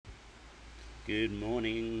Good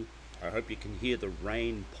morning. I hope you can hear the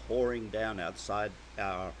rain pouring down outside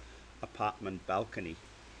our apartment balcony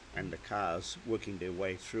and the cars working their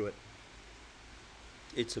way through it.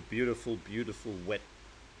 It's a beautiful, beautiful, wet,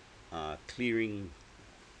 clearing,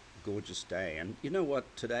 gorgeous day. And you know what?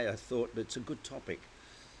 Today I thought it's a good topic,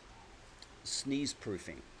 sneeze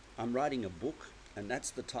proofing. I'm writing a book, and that's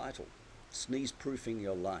the title, Sneeze Proofing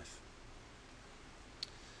Your Life.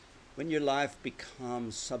 When your life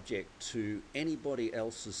becomes subject to anybody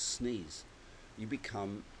else's sneeze, you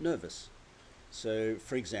become nervous. So,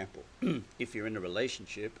 for example, if you're in a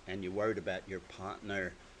relationship and you're worried about your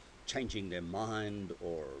partner changing their mind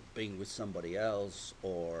or being with somebody else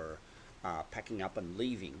or packing up and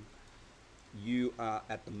leaving, you are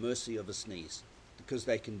at the mercy of a sneeze because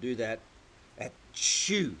they can do that at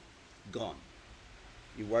shoo, gone.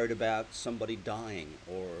 You're worried about somebody dying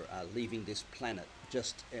or leaving this planet,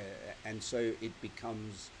 and so it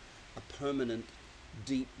becomes a permanent,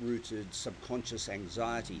 deep-rooted subconscious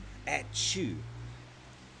anxiety at you.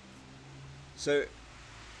 So,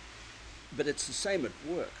 but it's the same at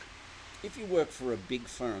work. If you work for a big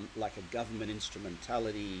firm like a government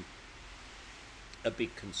instrumentality, a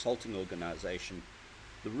big consulting organization,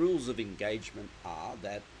 the rules of engagement are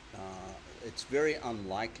that it's very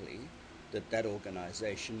unlikely that that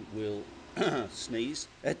organization will sneeze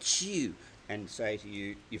at you and say to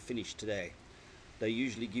you, you're finished today. They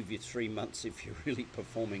usually give you 3 months if you're really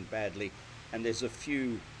performing badly, and there's a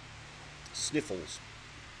few sniffles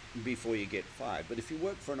before you get fired. But if you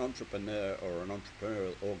work for an entrepreneur or an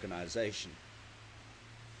entrepreneurial organization,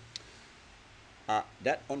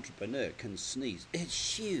 that entrepreneur can sneeze,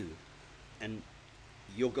 it's you, and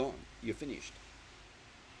you're gone, you're finished.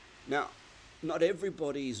 Now, not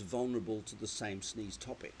everybody is vulnerable to the same sneeze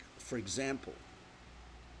topic. For example,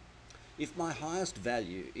 if my highest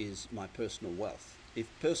value is my personal wealth, if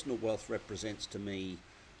personal wealth represents to me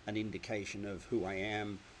an indication of who I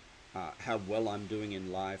am, how well I'm doing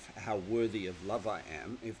in life, how worthy of love I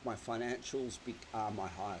am, if my financials are my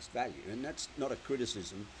highest value, and that's not a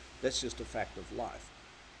criticism, that's just a fact of life,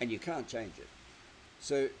 and you can't change it.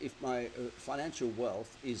 So if my financial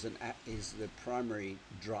wealth is the primary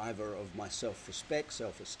driver of my self-respect,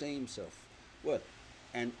 self-esteem, self-worth,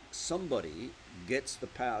 and somebody gets the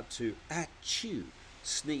power to achoo,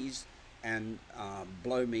 sneeze and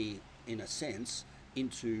blow me, in a sense,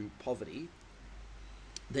 into poverty,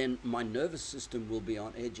 then my nervous system will be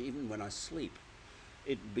on edge even when I sleep.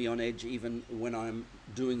 It'll be on edge even when I'm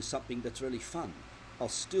doing something that's really fun. I'll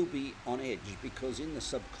still be on edge because in the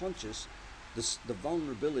subconscious, the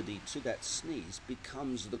vulnerability to that sneeze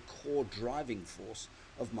becomes the core driving force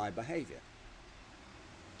of my behavior.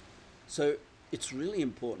 So it's really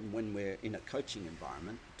important when we're in a coaching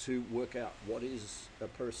environment to work out what is a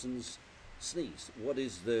person's sneeze, what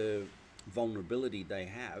is the vulnerability they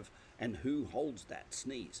have, and who holds that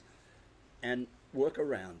sneeze, and work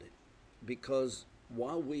around it. Because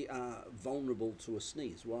while we are vulnerable to a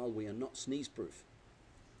sneeze, while we are not sneeze proof,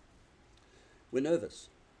 we're nervous.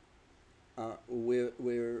 We're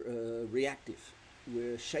reactive,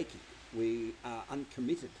 we're shaky, we are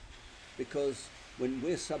uncommitted, because when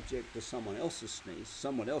we're subject to someone else's sneeze,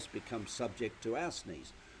 someone else becomes subject to our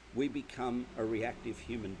sneeze. We become a reactive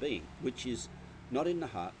human being, which is not in the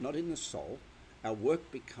heart, not in the soul. Our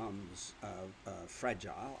work becomes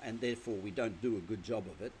fragile, and therefore we don't do a good job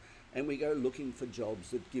of it, and we go looking for jobs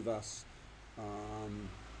that give us a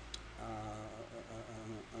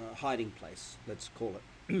hiding place, let's call it.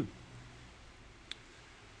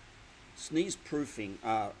 Sneeze proofing,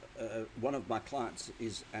 one of my clients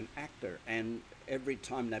is an actor, and every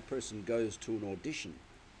time that person goes to an audition,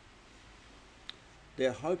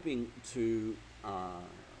 they're hoping to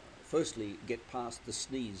firstly get past the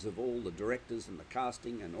sneeze of all the directors and the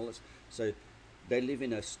casting and all this. So they live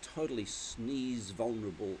in a totally sneeze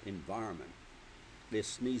vulnerable environment. They're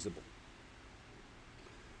sneezable.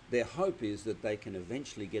 Their hope is that they can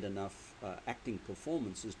eventually get enough acting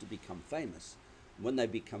performances to become famous. When they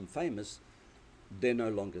become famous, they're no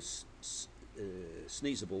longer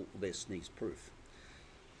sneezable, they're sneeze-proof.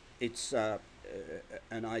 It's an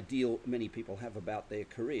ideal many people have about their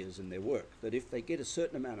careers and their work, that if they get a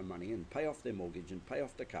certain amount of money and pay off their mortgage and pay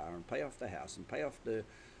off the car and pay off the house and pay off the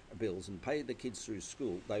bills and pay the kids through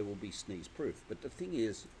school, they will be sneeze-proof. But the thing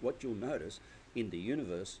is, what you'll notice in the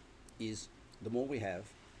universe is the more we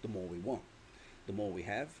have, the more we want. The more we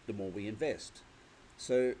have, the more we invest.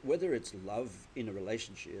 So whether it's love in a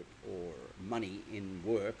relationship or money in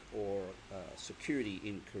work or security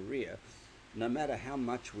in career, no matter how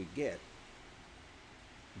much we get,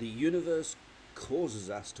 the universe causes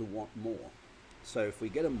us to want more. So if we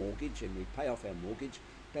get a mortgage and we pay off our mortgage,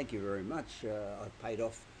 thank you very much. I've paid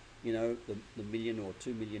off, the $1 million or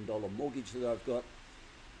 $2 million that I've got.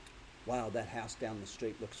 Wow, that house down the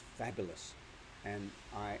street looks fabulous. And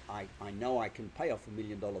I know I can pay off $1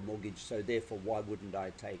 million mortgage, so therefore, why wouldn't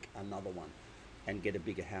I take another one and get a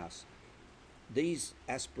bigger house? These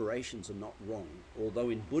aspirations are not wrong, although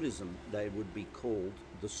in Buddhism they would be called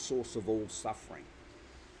the source of all suffering.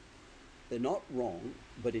 They're not wrong,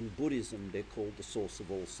 but in Buddhism they're called the source of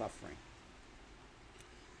all suffering.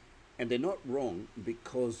 And they're not wrong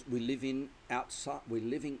because we're living outside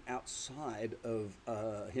of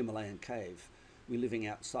a Himalayan cave. We're living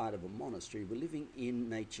outside of a monastery. We're living in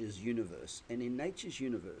nature's universe. And in nature's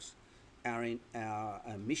universe, our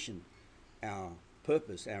mission, our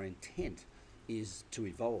purpose, our intent is to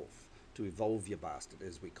evolve you bastard,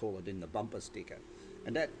 as we call it in the bumper sticker.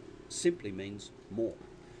 And that simply means more.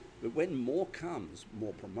 But when more comes,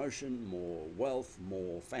 more promotion, more wealth,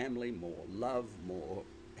 more family, more love, more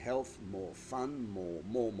health, more fun, more,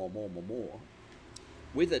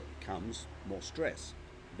 with it comes more stress,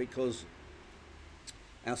 because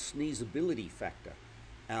our sneezability factor,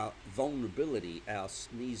 our vulnerability, our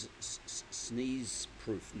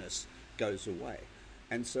sneeze-proofness goes away.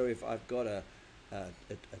 And so if I've got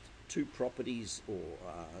two properties or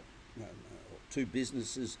two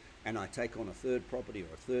businesses, and I take on a third property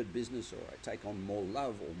or a third business, or I take on more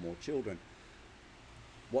love or more children,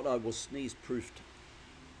 what I was sneeze-proofed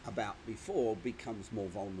about before becomes more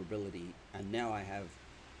vulnerability, and now I have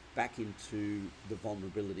back into the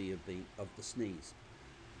vulnerability of the sneeze.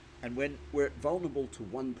 And when we're vulnerable to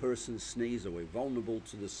one person's sneeze, or we're vulnerable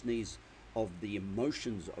to the sneeze of the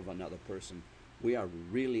emotions of another person, we are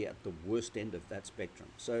really at the worst end of that spectrum.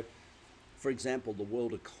 So, for example, the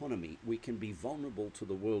world economy, we can be vulnerable to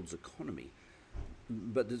the world's economy,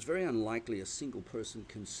 but it's very unlikely a single person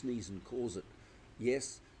can sneeze and cause it.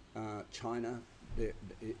 Yes, China, it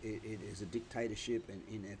is a dictatorship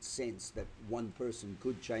in its sense that one person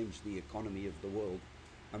could change the economy of the world.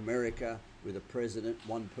 America, with a president,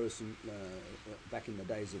 one person, back in the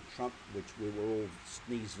days of Trump, which we were all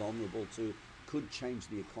sneeze vulnerable to, could change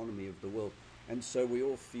the economy of the world. And so we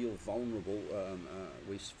all feel vulnerable.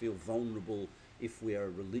 We feel vulnerable if we are a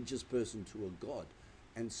religious person to a god.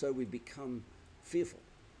 And so we become fearful.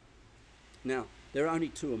 Now, there are only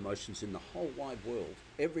two emotions in the whole wide world.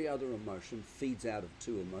 Every other emotion feeds out of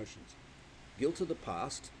two emotions: guilt of the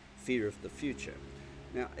past, fear of the future.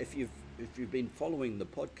 Now, if you've been following the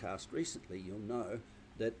podcast recently, you'll know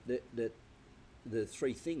that the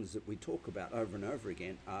three things that we talk about over and over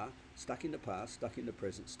again are stuck in the past, stuck in the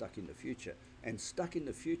present, stuck in the future. And stuck in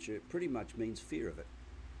the future pretty much means fear of it.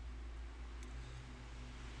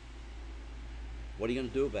 What are you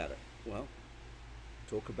going to do about it? Well,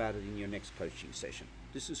 talk about it in your next coaching session.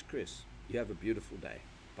 This is Chris. You have a beautiful day.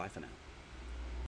 Bye for now.